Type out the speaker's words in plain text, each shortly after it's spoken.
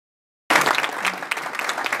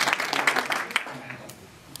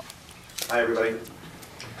Hi, everybody.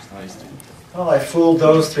 Well, I fooled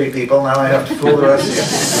those three people. Now I have to fool the rest of you.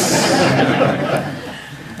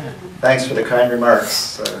 Thanks for the kind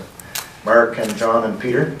remarks, Mark and John and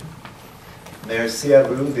Peter. Merci à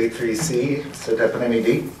vous d'être ici cet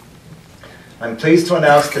après-midi. I'm pleased to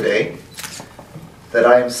announce today that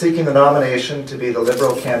I am seeking the nomination to be the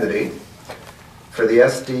Liberal candidate for the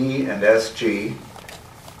SD&SG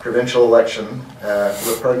provincial election.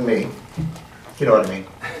 Pardon me, you know what I mean.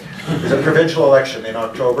 There's a provincial election in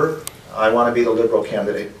October. I want to be the Liberal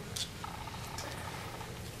candidate.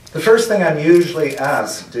 The first thing I'm usually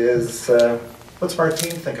asked is, what's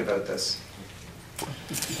Martine think about this?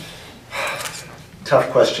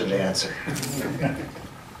 Tough question to answer.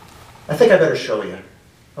 I think I better show you,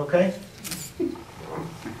 okay?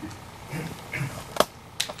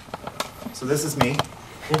 So this is me.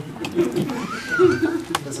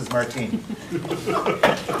 This is Martine.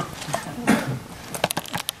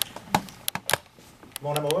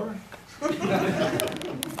 Mon amour.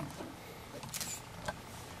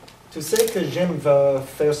 Tu sais que Jim va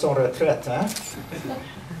faire son retraite, hein?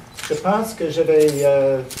 Je pense que je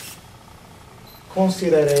vais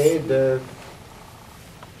considérer de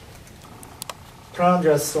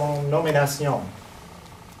prendre son nomination.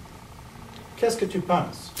 Qu'est-ce que tu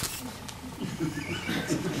penses?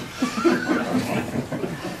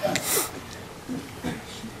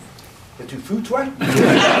 Es-tu fou, toi?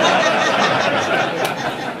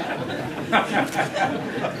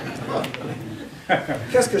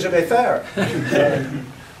 Qu'est-ce que je vais faire?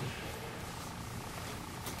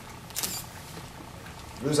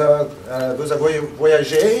 Vous avez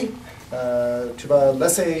voyagé, tu vas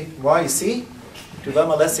laisser moi ici, tu vas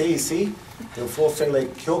me laisser ici, il faut faire les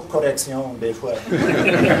corrections des fois.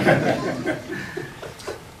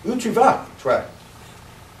 Où tu vas, toi?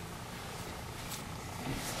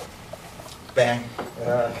 Ben,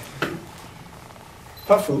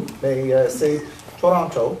 pas fou, mais c'est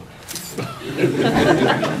Toronto.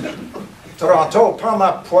 Toronto, prends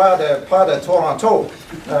ma part de Toronto.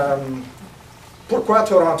 Pourquoi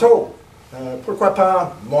Toronto? Pourquoi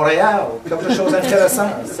pas Montréal? Quelque chose d'intéressant.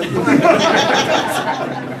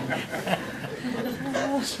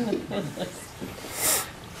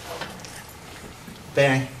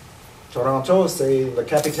 Ben, Toronto, c'est la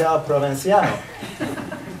capitale provinciale.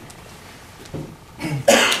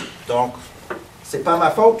 Donc, c'est pas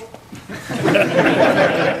ma faute.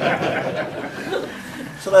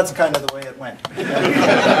 So that's kind of the way it went.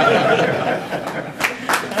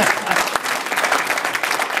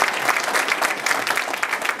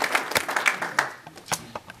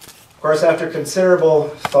 Of course, after considerable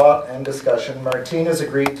thought and discussion, Martine has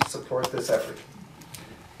agreed to support this effort.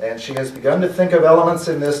 And she has begun to think of elements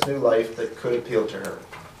in this new life that could appeal to her.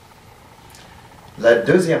 La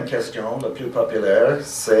deuxième question, la plus populaire,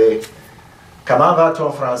 c'est « Comment va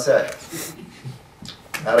ton français? »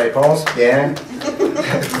 La réponse, bien.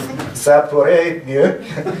 Ça pourrait être mieux.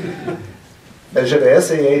 Mais je vais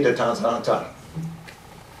essayer de temps en temps.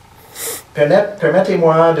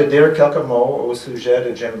 Permettez-moi de dire quelques mots au sujet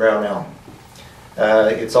de Jim Brownell.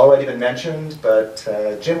 It's already been mentioned, but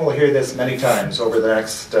Jim will hear this many times over the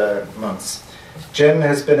next months. Jim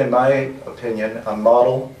has been, in my opinion, a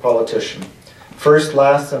model politician. First,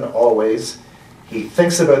 last, and always, he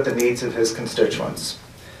thinks about the needs of his constituents.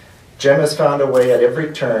 Jim has found a way at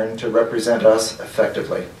every turn to represent us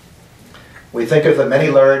effectively. We think of the many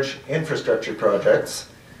large infrastructure projects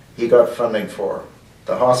he got funding for.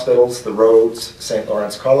 The hospitals, the roads, St.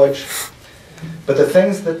 Lawrence College. But the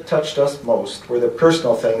things that touched us most were the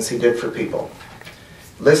personal things he did for people.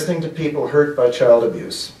 Listening to people hurt by child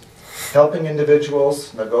abuse. Helping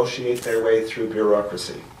individuals negotiate their way through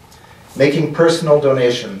bureaucracy. Making personal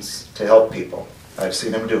donations to help people. I've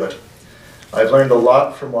seen him do it. I've learned a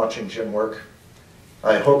lot from watching Jim work.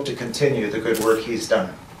 I hope to continue the good work he's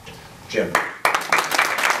done. Jim.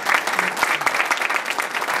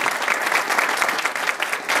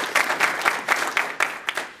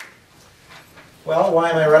 Well, why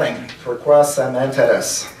am I running? Pourquoi ça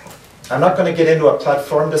m'intéresse? I'm not going to get into a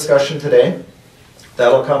platform discussion today.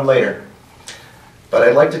 That'll come later. But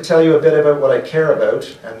I'd like to tell you a bit about what I care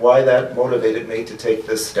about and why that motivated me to take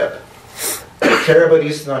this step. I care about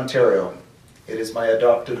Eastern Ontario. It is my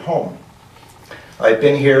adopted home. I've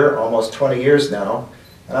been here almost 20 years now,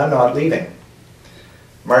 and I'm not leaving.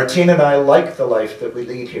 Martine and I like the life that we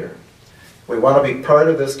lead here. We want to be part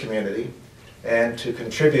of this community and to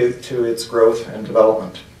contribute to its growth and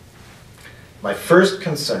development. My first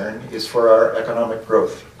concern is for our economic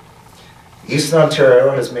growth. Eastern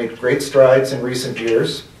Ontario has made great strides in recent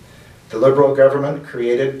years. The Liberal government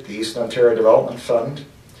created the Eastern Ontario Development Fund.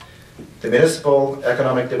 The municipal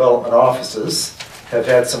economic development offices have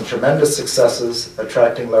had some tremendous successes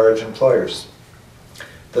attracting large employers.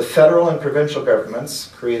 The federal and provincial governments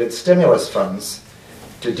created stimulus funds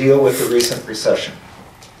to deal with the recent recession.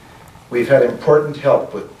 We've had important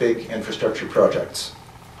help with big infrastructure projects.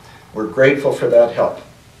 We're grateful for that help,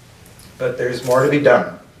 but there's more to be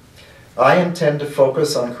done. I intend to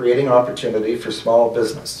focus on creating opportunity for small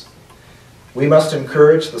business. We must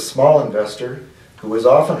encourage the small investor, who is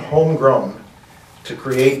often homegrown, to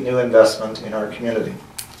create new investment in our community.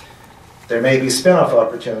 There may be spin-off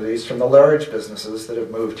opportunities from the large businesses that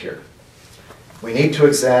have moved here. We need to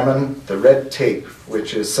examine the red tape,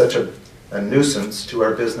 which is such a nuisance to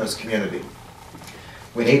our business community.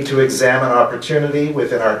 We need to examine opportunity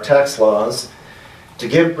within our tax laws to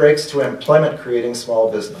give breaks to employment-creating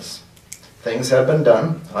small business. Things have been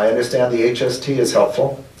done. I understand the HST is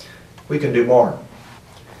helpful. We can do more.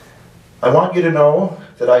 I want you to know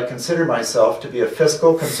that I consider myself to be a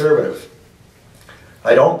fiscal conservative.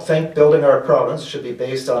 I don't think building our province should be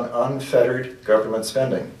based on unfettered government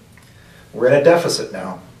spending. We're in a deficit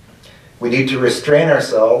now. We need to restrain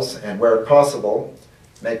ourselves and, where possible,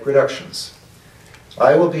 make reductions.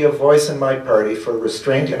 I will be a voice in my party for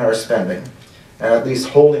restraint in our spending and at least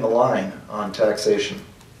holding a line on taxation.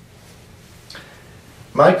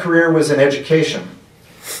 My career was in education,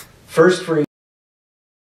 first for